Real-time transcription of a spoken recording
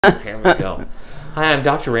Here we go. Hi, I'm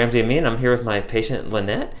Dr. Ramsey Amin. I'm here with my patient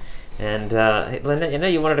Lynette. And hey,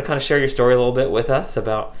 Lynette, you wanted to kind of share your story a little bit with us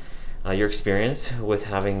about your experience with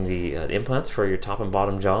having the implants for your top and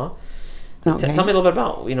bottom jaw. Okay. Tell me a little bit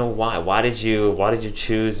about why did you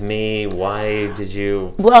choose me? Why did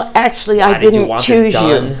you? Well, actually, I didn't choose you.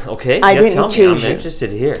 Okay. I didn't choose you. I'm interested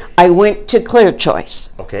here. I went to Clear Choice.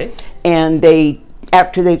 Okay. And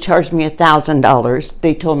after they charged me $1,000,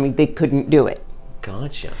 they told me they couldn't do it.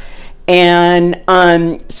 Gotcha. And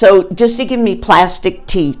so just to give me plastic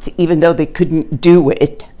teeth, even though they couldn't do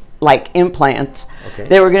it, like implants, okay,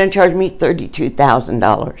 they were going to charge me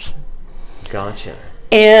 $32,000. Gotcha.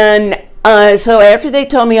 And so after they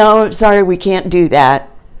told me, oh, I'm sorry, we can't do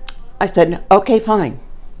that, I said, okay, fine.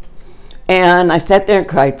 And I sat there and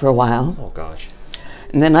cried for a while. Oh, gosh.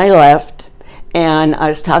 And then I left, and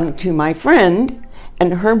I was talking to my friend,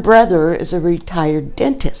 and her brother is a retired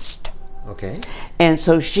dentist. Okay. And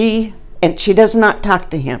so she does not talk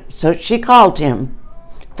to him. So she called him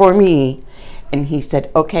for me, and he said,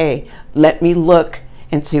 okay, let me look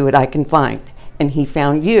and see what I can find. And he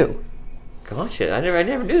found you. Gotcha. I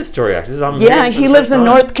never knew the story, actually. Yeah, he lives in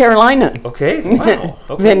North Carolina. Okay, wow.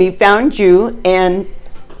 Okay. Then he found you, and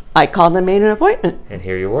I called and made an appointment. And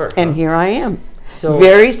here you were. And here I am. So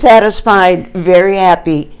very satisfied, very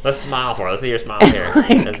happy. Let's smile for it. Let's see your smile here.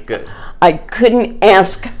 That's good. I couldn't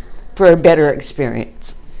ask for a better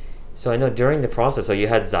experience. So I know during the process, so you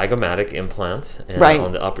had zygomatic implants, and right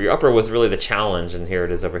on the upper. Your upper was really the challenge, and here it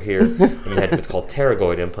is over here. And you had what's called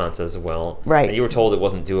pterygoid implants as well. Right. And you were told it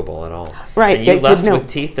wasn't doable at all. Right. And you left with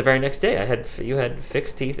teeth the very next day. You had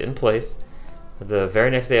fixed teeth in place the very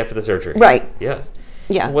next day after the surgery. Right. Yes.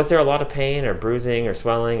 Yeah. Was there a lot of pain or bruising or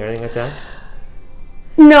swelling or anything like that?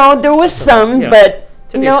 No, there was some, yeah, but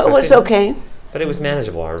no, it was okay. But it was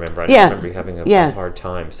manageable, I remember. I yeah. remember you having a hard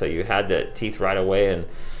time. So you had the teeth right away, and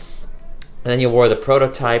then you wore the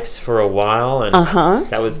prototypes for a while, and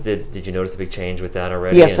that was, did you notice a big change with that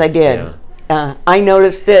already? Yes, I did. Yeah. I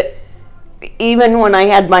noticed it even when I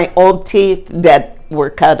had my old teeth that were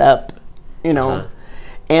cut up, you know.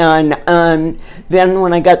 And then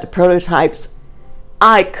when I got the prototypes,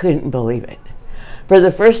 I couldn't believe it. For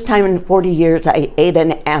the first time in 40 years, I ate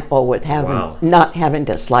an apple with not having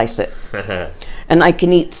to slice it. And I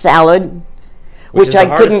can eat salad, which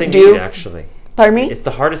I couldn't do. Actually. Pardon me? It's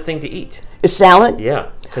the hardest thing to eat. Is salad? Yeah,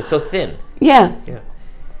 because it's so thin. Yeah. Yeah.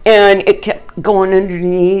 And it kept going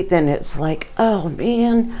underneath, and it's like, oh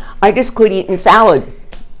man, I just quit eating salad.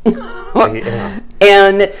 Yeah.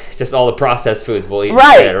 And just all the processed foods we'll eat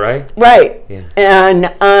instead, right? Right. Yeah.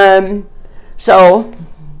 And so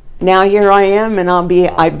now here I am, and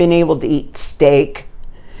Awesome. I've been able to eat steak,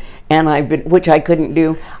 and which I couldn't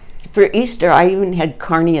do. For Easter, I even had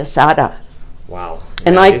carne asada. Wow.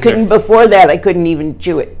 And before that, I couldn't even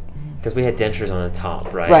chew it. Because we had dentures on the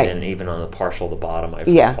top, right? Right. And even on the partial, the bottom, I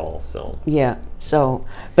recall. So. Yeah. So,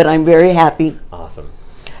 but I'm very happy. Awesome.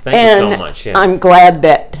 Thank you so much. Yeah. I'm glad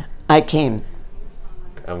that I came.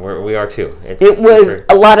 And we are too. It was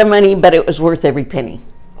a lot of money, but it was worth every penny.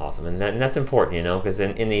 Awesome, and that's important, you know, because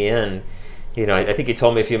in the end, you know, I think you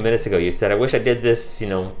told me a few minutes ago, you said, I wish I did this, you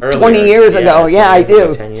know, earlier. 20 years ago, yeah, I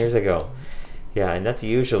do. 10 years ago. Yeah, and that's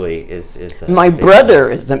usually is the... My brother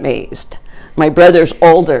is amazed. My brother's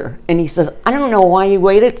older, and he says, I don't know why you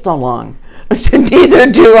waited so long. I said,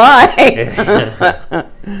 neither do I.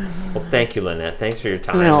 Well, thank you, Lynette. Thanks for your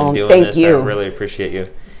time and doing thank this. You. I really appreciate you.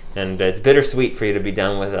 And it's bittersweet for you to be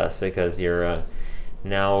done with us, because you're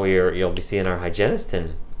you'll be seeing our hygienist,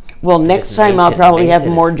 and well, next time I'll probably have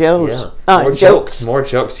more Joes. Yeah. More jokes. More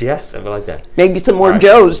jokes, yes. I like that. Maybe some more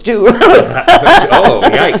Joes, too. Oh,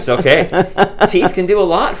 yikes, okay. Teeth can do a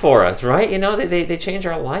lot for us, right? You know, they change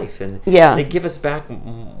our life, and they give us back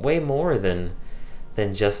way more than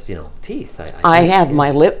just, you know, teeth. I have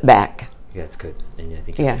my lip back. Yeah, that's good. And I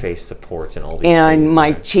think your face supports and all these things. And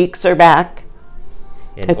my right? cheeks are back.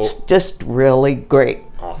 And it's just really great.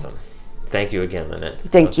 Awesome. Thank you again, Lynette.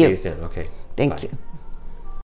 Thank you. See you soon. Okay. Thank Bye. you.